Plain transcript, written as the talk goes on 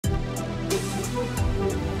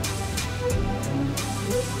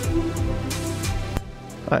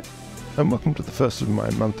Hi, and welcome to the first of my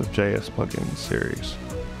month of JS plugins series.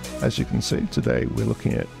 As you can see, today we're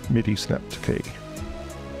looking at MIDI snap to key.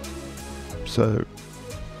 So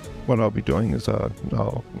what I'll be doing is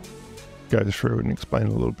I'll go through and explain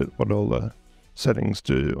a little bit what all the settings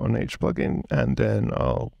do on each plugin, and then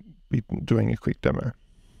I'll be doing a quick demo.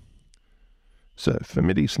 So for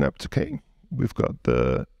MIDI snap to key, we've got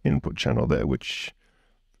the input channel there, which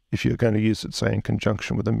if you're going to use it, say, in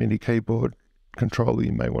conjunction with a MIDI keyboard controller,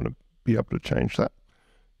 you may want to be able to change that.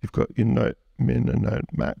 You've got your note min and note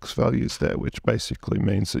max values there, which basically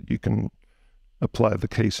means that you can apply the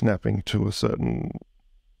key snapping to a certain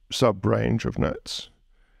sub-range of notes.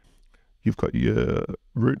 You've got your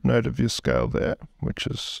root note of your scale there, which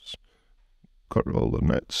has got all the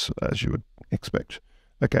notes as you would expect.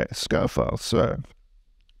 Okay, scale file. So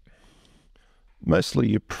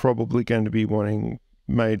mostly you're probably going to be wanting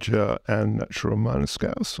major and natural minor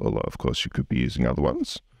scales, although of course you could be using other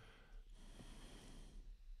ones.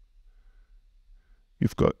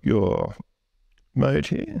 You've got your mode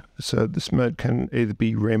here. So this mode can either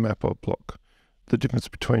be remap or block. The difference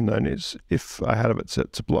between them is if I have it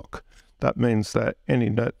set to block, that means that any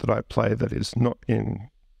note that I play that is not in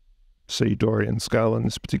C Dorian scale in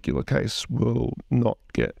this particular case will not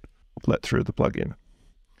get let through the plugin.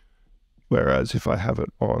 Whereas if I have it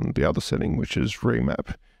on the other setting, which is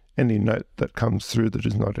remap, any note that comes through that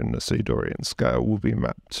is not in the C Dorian scale will be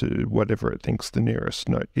mapped to whatever it thinks the nearest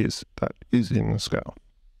note is that is in the scale.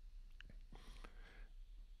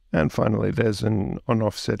 And finally, there's an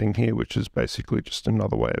on-off setting here, which is basically just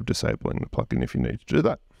another way of disabling the plugin if you need to do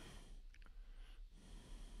that.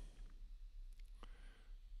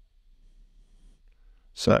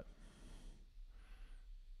 So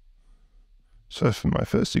for my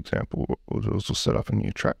first example, what we'll do is we'll set up a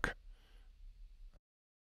new track.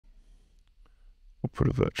 We'll put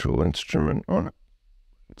a virtual instrument on it.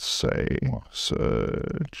 Let's say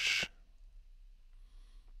Surge.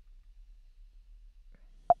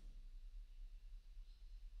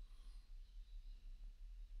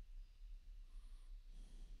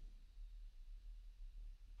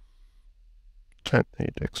 Don't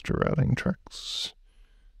need extra routing tracks.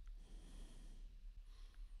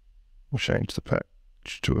 We'll change the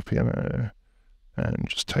patch to a piano and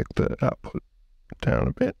just take the output down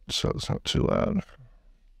a bit so it's not too loud.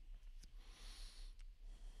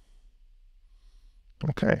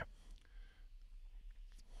 Okay.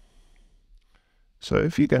 So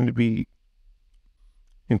if you're going to be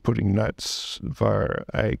inputting notes via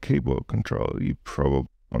a keyboard controller, you probably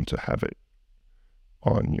want to have it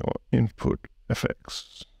on your input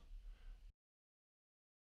effects.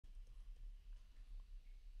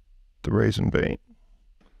 The reason being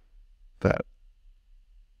that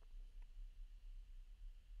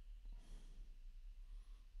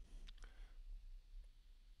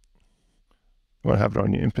you want to have it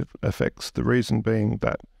on your input effects. The reason being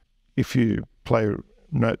that if you play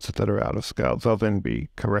notes that are out of scale, they'll then be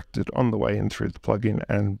corrected on the way in through the plugin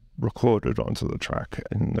and recorded onto the track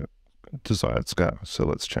in the desired scale. So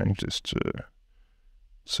let's change this to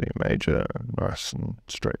C major, nice and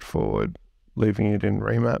straightforward, leaving it in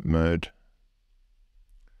remap mode.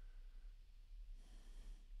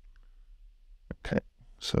 Okay,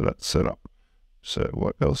 so that's set up. So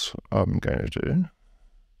what else I'm going to do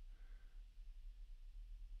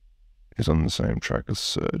is on the same track as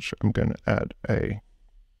Surge, I'm going to add a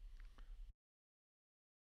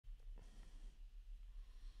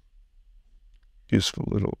useful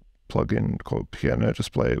little plugin called Piano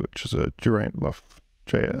Display, which is a Durant Luff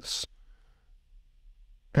JS,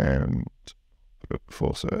 and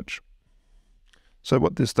for Surge. So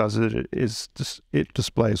what this does is it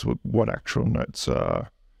displays what actual notes are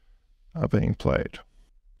being played.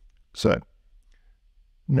 So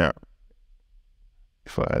now,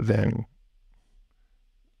 if I then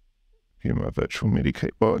view my virtual MIDI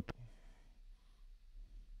keyboard,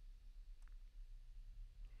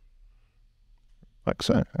 like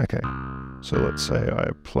so. Okay, so let's say I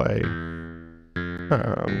play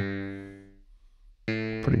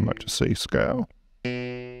pretty much a C scale.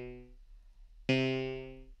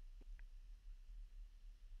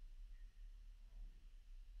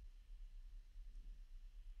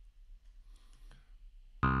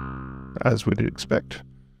 As we'd expect.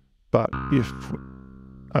 But if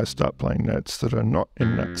I start playing notes that are not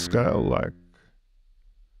in that scale, like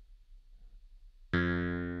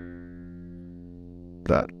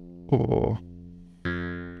that or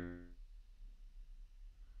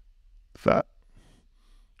that,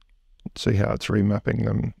 see how it's remapping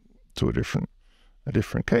them to a different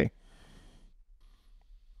key.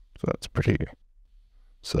 So that's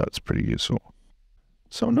pretty useful.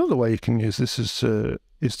 So another way you can use this is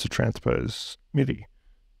to transpose MIDI.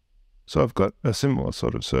 So I've got a similar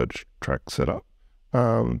sort of surge track set up.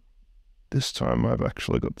 This time I've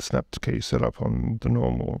actually got the snapped key set up on the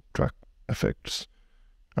normal track effects.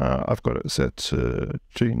 I've got it set to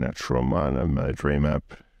G natural minor mode remap.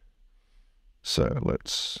 So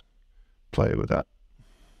let's play with that.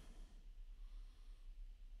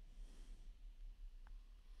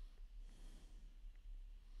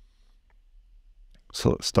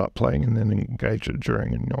 So let's start playing and then engage it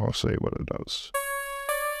during, and you'll see what it does.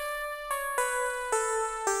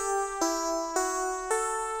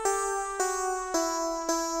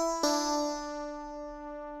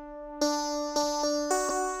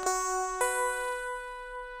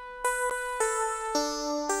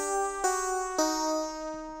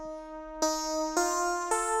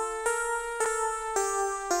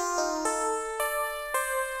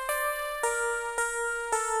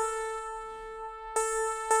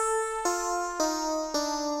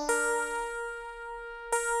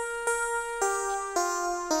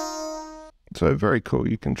 So very cool.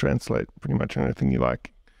 You can translate pretty much anything you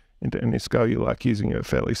like into any scale you like using a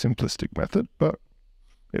fairly simplistic method, but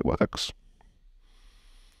it works.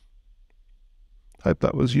 Hope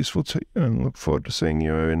that was useful to you, and look forward to seeing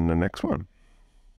you in the next one.